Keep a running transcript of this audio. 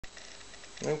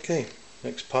Okay,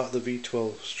 next part of the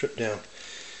V12 strip down.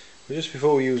 But just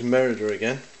before we use Merida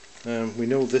again, we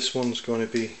know this one's going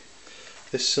to be,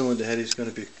 this cylinder head is going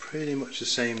to be pretty much the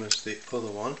same as the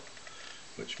other one,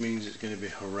 which means it's going to be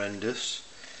horrendous.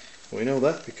 We know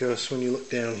that because when you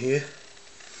look down here,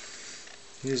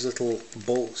 these little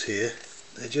bolts here,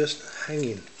 they're just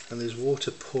hanging and there's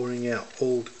water pouring out,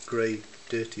 old grey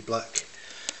dirty black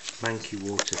manky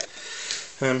water.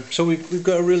 So we've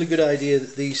got a really good idea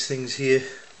that these things here,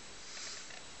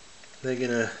 they're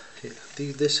gonna,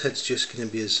 this head's just gonna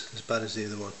be as bad as the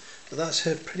other one. But that's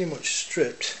head pretty much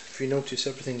stripped. If you notice,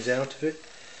 everything's out of it,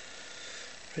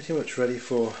 pretty much ready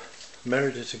for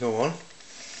Merida to go on,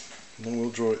 and then we'll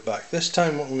draw it back. This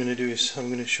time what I'm going to do is I'm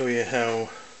going to show you how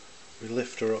we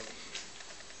lift her up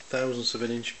thousandths of an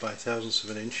inch by thousandths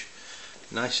of an inch,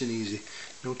 nice and easy.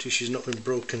 Notice she's not been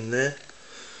broken there.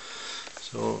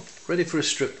 So ready for a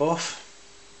strip off.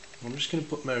 I'm just going to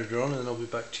put Merida on and then I'll be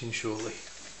back to you shortly.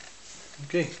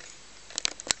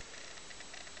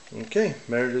 Okay,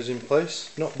 Merida's in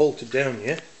place, not bolted down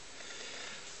yet.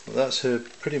 Well, that's her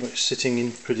pretty much sitting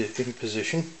in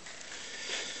position.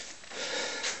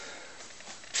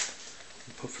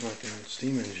 I'm puffing like an old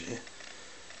steam engine here.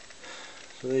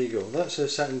 So there you go, that's her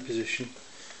sat in position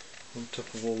on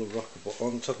top of all the rocker,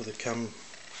 on top of the cam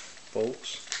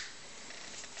bolts,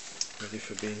 ready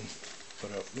for being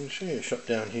put up. I'm going to show you a shot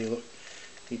down here. Look,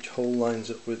 each hole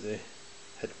lines up with the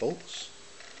head bolts.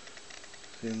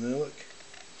 See in there, look.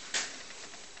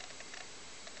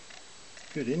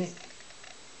 Good, isn't it?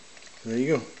 There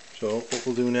you go. So what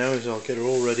we'll do now is I'll get her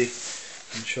all ready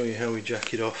and show you how we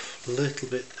jack it off a little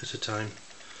bit at a time.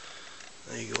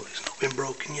 There you go, it's not been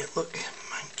broken yet, look.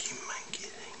 Manky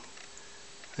thing.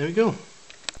 There we go.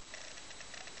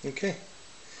 Okay.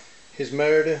 Here's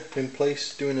Merida in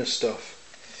place doing her stuff.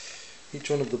 Each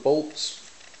one of the bolts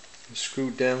is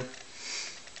screwed down.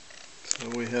 So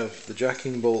we have the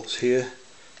jacking bolts here,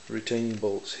 the retaining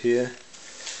bolts here.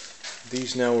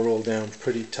 These now are all down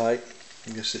pretty tight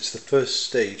because it's the first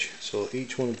stage, so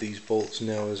each one of these bolts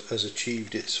now has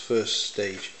achieved its first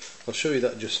stage. I'll show you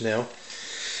that just now.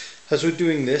 As we're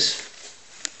doing this,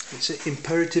 it's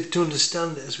imperative to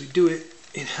understand that as we do it,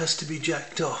 it has to be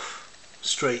jacked off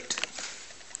straight.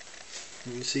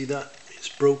 And you see that? It's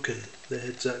broken. The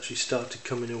head's actually started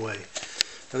coming away.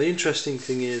 Now the interesting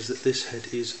thing is that this head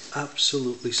is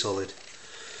absolutely solid.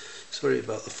 Sorry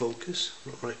about the focus,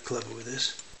 not right clever with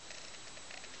this.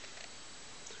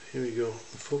 Here we go,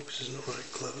 the focus is not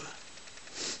right clever.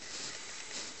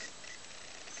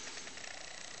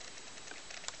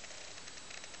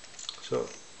 So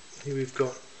here we've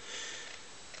got,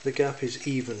 the gap is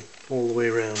even all the way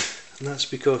around, and that's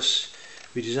because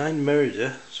we designed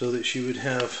Merida so that she would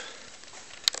have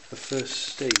a first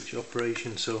stage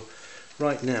operation. So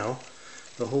right now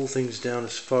the whole thing's down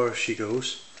as far as she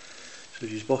goes, so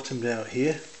she's bottomed out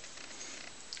here.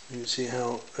 You can see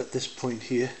how at this point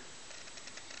here,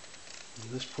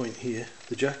 and this point here,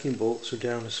 the jacking bolts are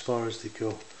down as far as they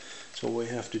go. So what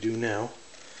we have to do now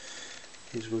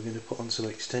is we're going to put on some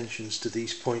extensions to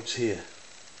these points here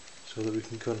so that we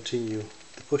can continue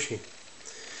the pushing.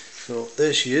 So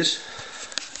there she is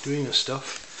doing her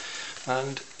stuff,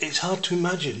 and it's hard to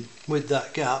imagine with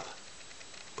that gap,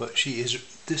 but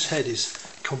this head is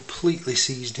completely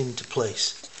seized into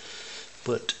place,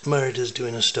 but Merida's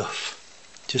doing her stuff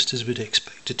just as we'd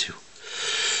expect her to.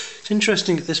 It's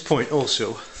interesting at this point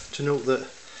also to note that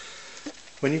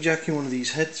when you're jacking one of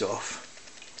these heads off,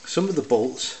 some of the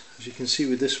bolts, as you can see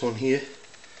with this one here,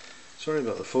 sorry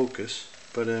about the focus,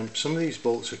 but some of these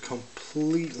bolts are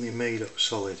completely made up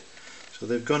solid. So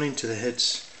they've gone into the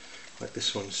heads like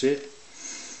this one, see it?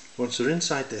 Once they're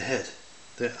inside the head,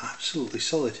 they're absolutely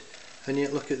solid. And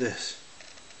yet look at this,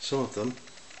 some of them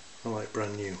are like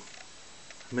brand new.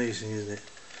 Amazing, isn't it?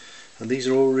 And these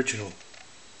are all original.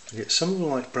 Yet some of them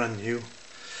are like brand new,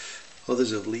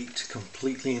 others have leaked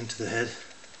completely into the head,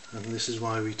 and this is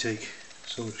why we take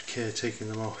so much care taking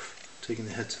them off, taking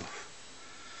the heads off.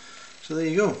 So there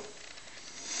you go.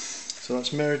 So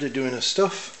that's Merida doing her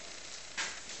stuff.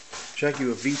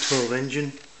 Jaguar V12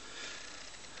 engine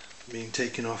being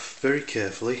taken off very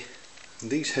carefully. And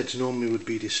these heads normally would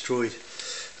be destroyed.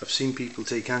 I've seen people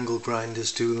take angle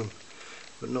grinders to them,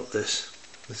 but not this.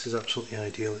 This is absolutely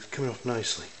ideal. It's coming off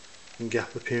nicely and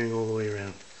gap appearing all the way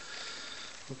around.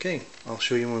 Okay, I'll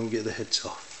show you when we get the heads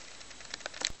off.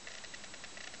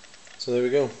 So there we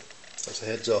go, that's the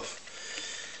heads off.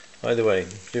 By the way,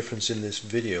 the difference in this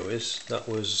video is that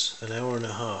was an hour and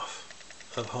a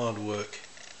half of hard work.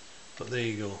 But there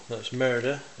you go, that's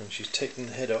Merida, and she's taken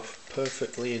the head off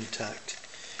perfectly intact.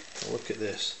 Now look at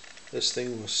this, this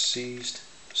thing was seized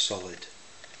solid.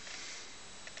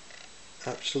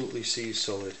 absolutely sea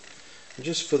solid. And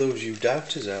just for those you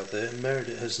doubters out there,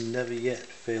 Merida has never yet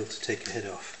failed to take a head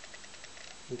off.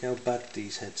 Look how bad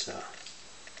these heads are.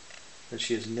 And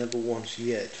she has never once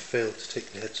yet failed to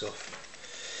take the heads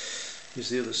off. Here's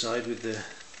the other side with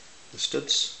the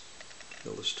studs.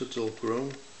 All the studs all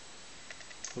grown.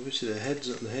 Obviously the heads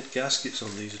and the head gaskets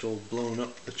on these are all blown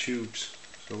up the tubes.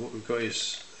 So what we've got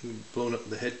is blown up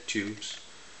the head tubes,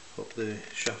 up the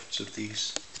shafts of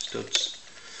these studs.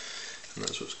 And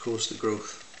that's what's caused the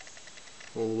growth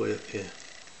all the way up here.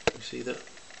 You see that?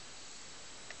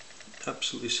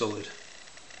 Absolutely solid.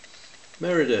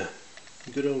 Merida,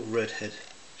 good old redhead.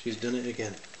 She's done it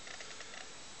again.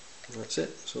 And that's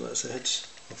it. So that's the heads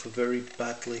off a very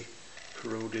badly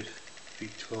corroded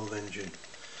V12 engine.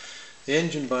 The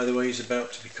engine, by the way, is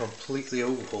about to be completely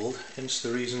overhauled, hence the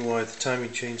reason why the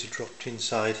timing chains are dropped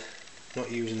inside,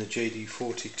 not using the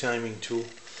JD40 timing tool.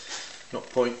 Not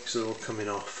point because they're all coming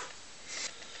off.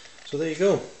 So there you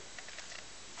go.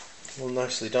 All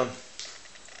nicely done.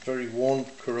 Very worn,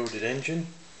 corroded engine,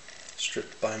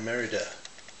 stripped by Merida.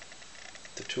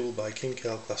 The tool by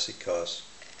Kinkell Classic Cars.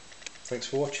 Thanks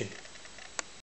for watching.